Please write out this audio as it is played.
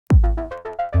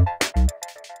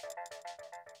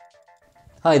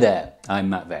Hi there, I'm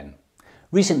Matt Venn.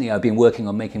 Recently I've been working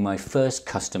on making my first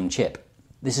custom chip.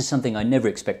 This is something I never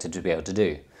expected to be able to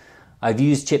do. I've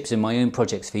used chips in my own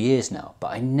projects for years now,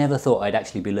 but I never thought I'd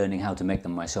actually be learning how to make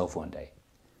them myself one day.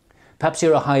 Perhaps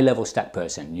you're a high-level stack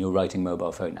person and you're writing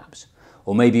mobile phone apps.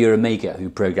 Or maybe you're a maker who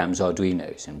programs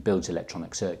Arduinos and builds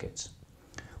electronic circuits.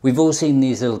 We've all seen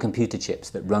these little computer chips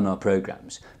that run our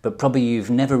programs, but probably you've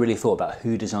never really thought about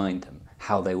who designed them,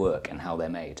 how they work and how they're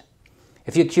made.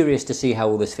 If you're curious to see how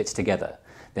all this fits together,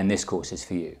 then this course is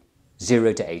for you.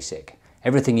 Zero to ASIC.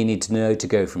 Everything you need to know to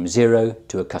go from zero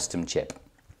to a custom chip.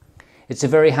 It's a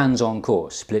very hands-on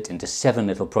course split into 7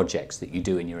 little projects that you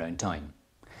do in your own time.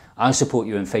 I'll support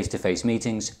you in face-to-face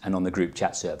meetings and on the group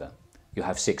chat server. You'll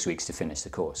have 6 weeks to finish the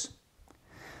course.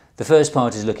 The first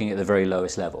part is looking at the very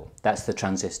lowest level. That's the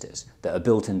transistors that are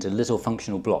built into little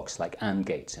functional blocks like AND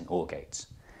gates and OR gates.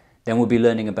 Then we'll be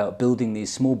learning about building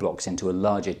these small blocks into a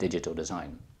larger digital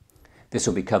design. This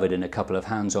will be covered in a couple of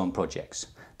hands-on projects.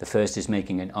 The first is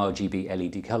making an RGB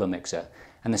LED color mixer,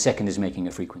 and the second is making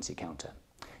a frequency counter.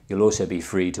 You'll also be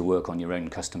free to work on your own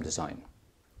custom design.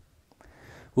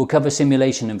 We'll cover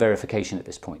simulation and verification at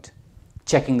this point,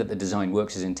 checking that the design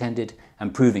works as intended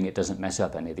and proving it doesn't mess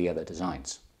up any of the other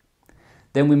designs.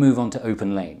 Then we move on to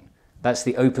Open Lane. That's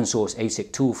the open source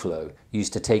ASIC tool flow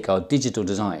used to take our digital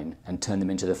design and turn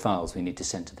them into the files we need to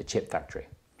send to the chip factory.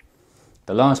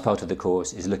 The last part of the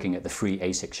course is looking at the free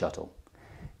ASIC shuttle.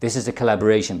 This is a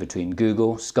collaboration between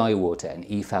Google, Skywater and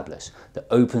eFabless that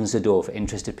opens the door for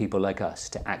interested people like us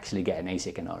to actually get an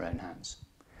ASIC in our own hands.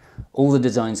 All the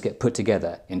designs get put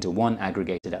together into one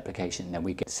aggregated application and then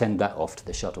we can send that off to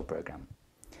the shuttle program.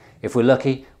 If we're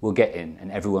lucky, we'll get in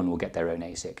and everyone will get their own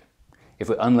ASIC. If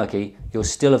we're unlucky, you'll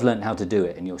still have learned how to do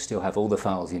it and you'll still have all the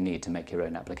files you need to make your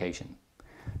own application.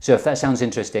 So if that sounds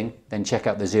interesting, then check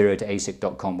out the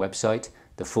zerotoasic.com website.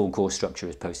 The full course structure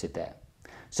is posted there.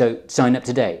 So sign up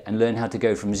today and learn how to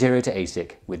go from zero to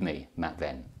ASIC with me, Matt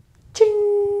Venn. Ching!